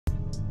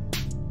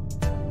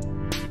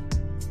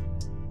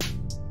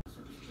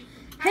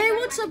Hey,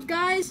 what's up,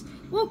 guys?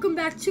 Welcome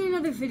back to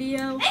another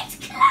video. It's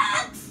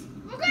Clucks!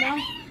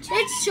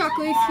 It's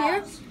Shockleaf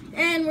here,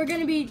 and we're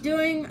gonna be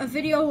doing a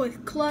video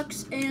with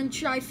Clucks and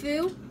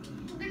Shifu.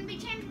 We're gonna be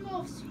taming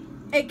wolves.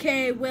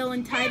 AKA Will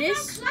and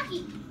Titus.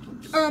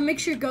 Make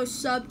sure to go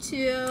sub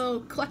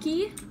to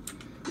Clucky.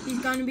 He's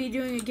gonna be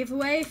doing a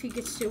giveaway if he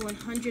gets to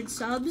 100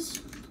 subs.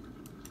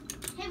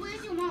 Hey,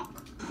 where's your mark?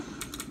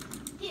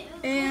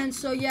 And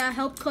so yeah,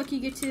 help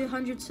Clucky get to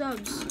 100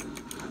 subs.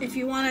 If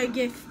you want to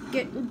get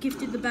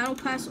gifted the battle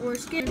pass or a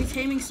skin, we'll be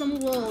taming some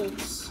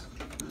wolves.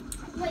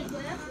 Wait,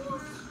 where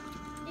wolves?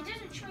 It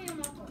doesn't show your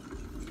mark.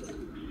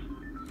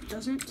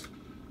 Doesn't?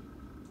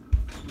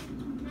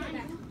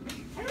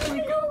 I don't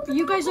even know.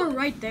 You guys are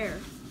right there.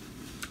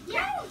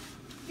 Yeah,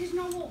 there's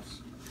no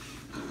wolves.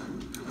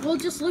 We'll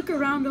just look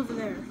around over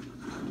there.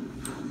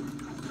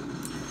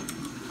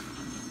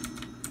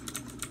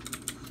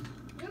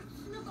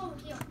 Let's look over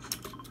here.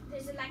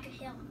 There's like a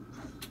hill.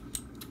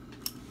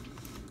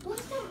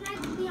 Wolves don't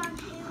like to be on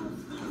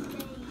hills these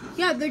days.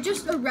 Yeah, they're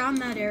just around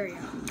that area.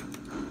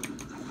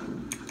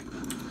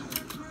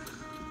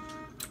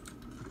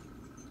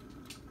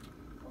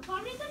 We're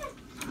probably gonna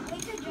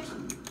wait to just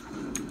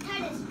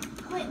Titus.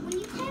 Wait, when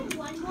you tame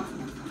one wolf,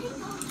 take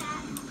all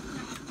that.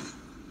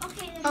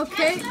 Okay, then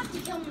Okay. Titus have to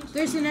kill them.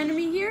 There's an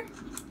enemy here.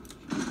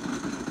 You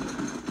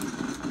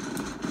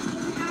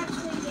can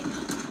actually get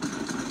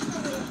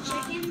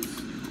chickens.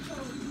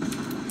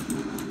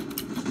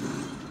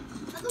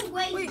 Other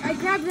way. Wait, I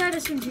grabbed that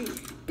SMG.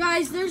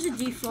 Guys, there's a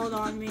default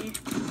on me.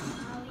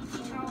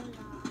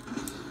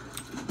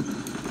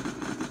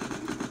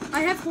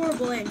 I have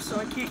horrible aim, so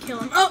I can't kill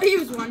him. Oh, he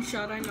was one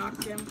shot. I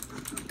knocked him.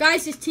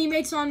 Guys, his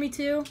teammate's on me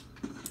too.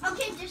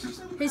 Okay, this is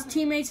some His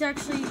teammate's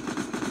actually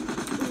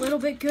a little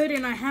bit good,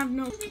 and I have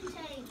no...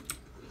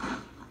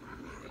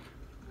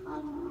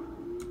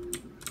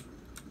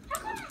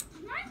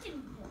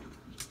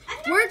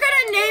 We're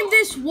gonna name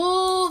this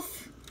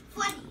wolf...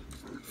 Freddy.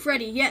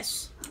 Freddy,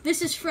 yes.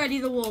 This is Freddy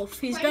the wolf.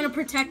 He's gonna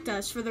protect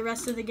us for the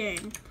rest of the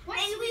game.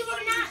 And we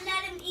will not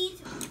let him eat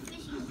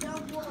fishies,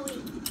 don't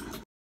worry.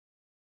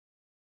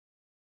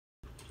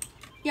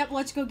 Yep,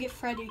 let's go get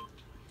Freddy.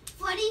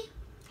 Freddy?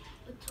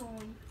 A toy.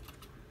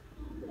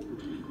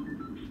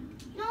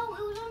 No,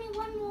 it was only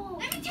one wolf.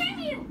 Let me tame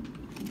you!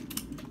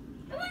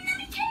 It wouldn't let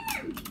me tame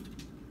him!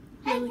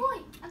 Hey Really?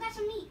 boy, I got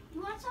some meat.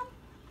 You want some?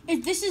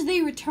 This is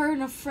the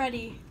return of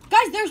Freddy.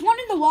 Guys, there's one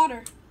in the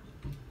water.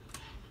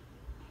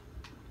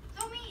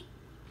 Throw meat.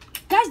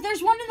 Guys,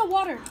 there's one in the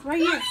water. Right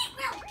here.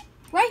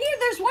 Right here,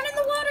 there's one in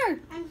the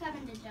water. I'm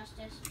coming to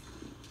justice.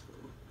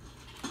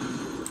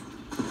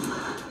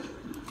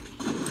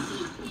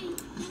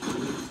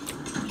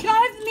 Can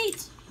I have the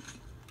meat?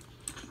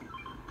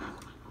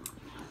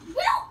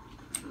 Will!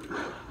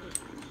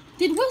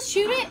 Did Will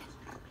shoot it?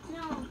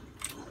 No.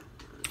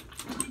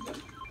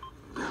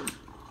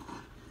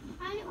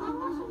 I want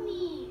some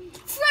meat.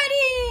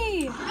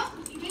 Freddy! Nope,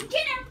 you didn't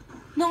get him.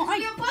 No, We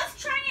were both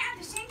trying it at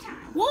the same time.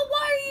 Well,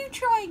 why are you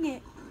trying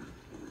it?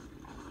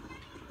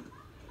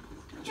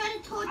 Try to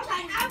toad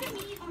tie out of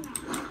meat or not?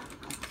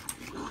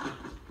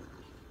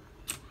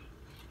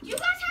 Do you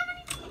guys have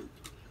any meat?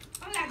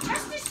 Oh yeah,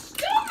 justice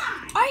stole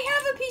mine. I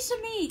have a piece of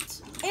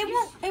meat.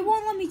 It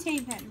won't let me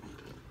tame him.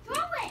 Throw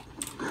it.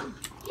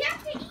 You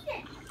have to eat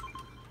it.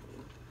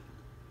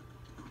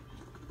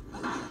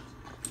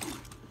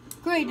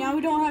 Great, now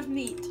we don't have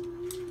meat.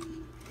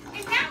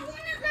 And now we want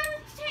to let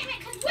him tame it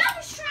because Will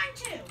was trying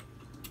to.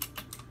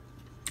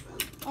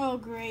 Oh,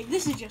 great.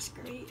 This is just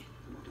great.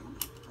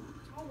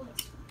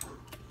 Always.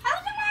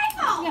 How's it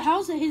my fault? Yeah,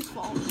 how's it his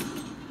fault?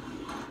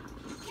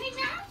 Okay,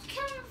 now let's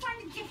kill him and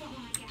find a different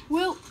one, I guess.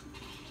 Will,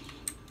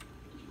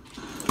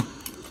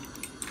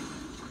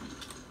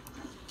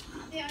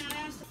 Yeah, no,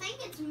 I think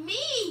it's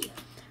me.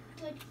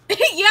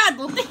 yeah, I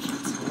don't think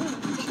it's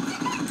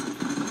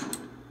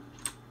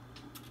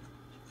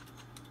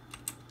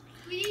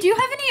Do you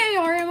have any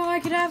AR ammo I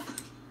could have?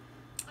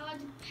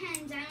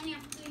 Depends. I only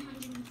have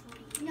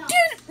 340. No.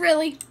 Dude,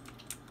 really?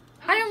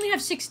 I only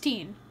have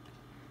 16.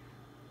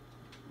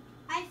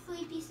 I have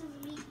 3 pieces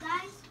of meat,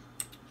 guys.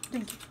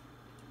 Thank you.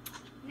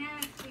 Now I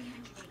have 300.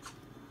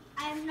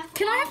 I have enough.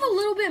 Can I have a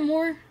little bit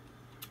more?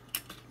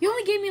 You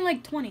only gave me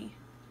like 20.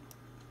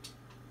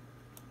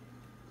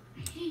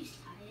 Jeez,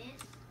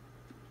 Titus.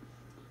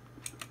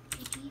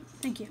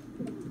 Thank you.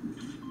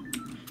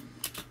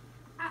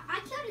 I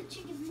killed a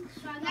chicken,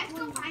 so I got Let's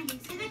go find it.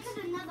 And I killed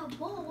another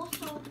bowl,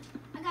 so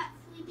I got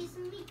 3 pieces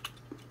of meat.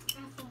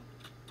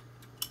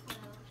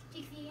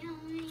 Take the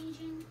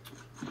Asian.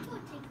 Go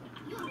take it.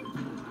 You're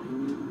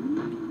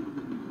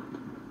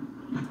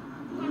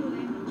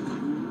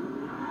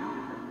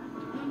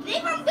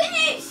Leave him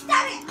finish!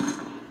 Stop it!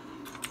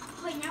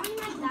 Wait, now we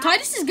might die.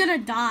 Titus is gonna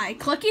die.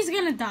 Clucky's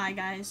gonna die,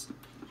 guys.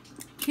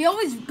 He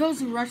always goes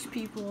to rush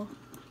people.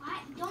 I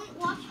don't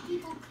watch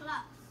people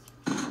clutch.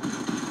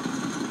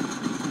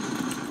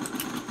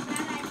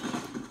 Bad idea.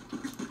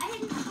 I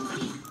hit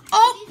 40.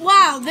 Oh,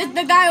 wow.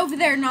 The guy over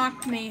there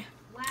knocked me.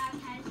 Wow,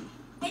 Titus.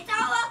 It's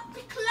all up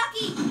to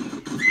Clucky.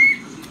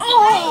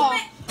 Oh!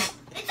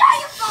 It's all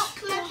your fault,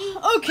 Clucky.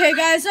 Okay,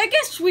 guys, I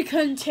guess we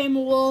couldn't tame a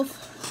wolf.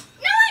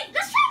 No, wait,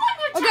 let's try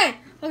one more time.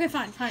 Okay,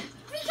 fine.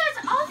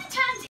 Because all the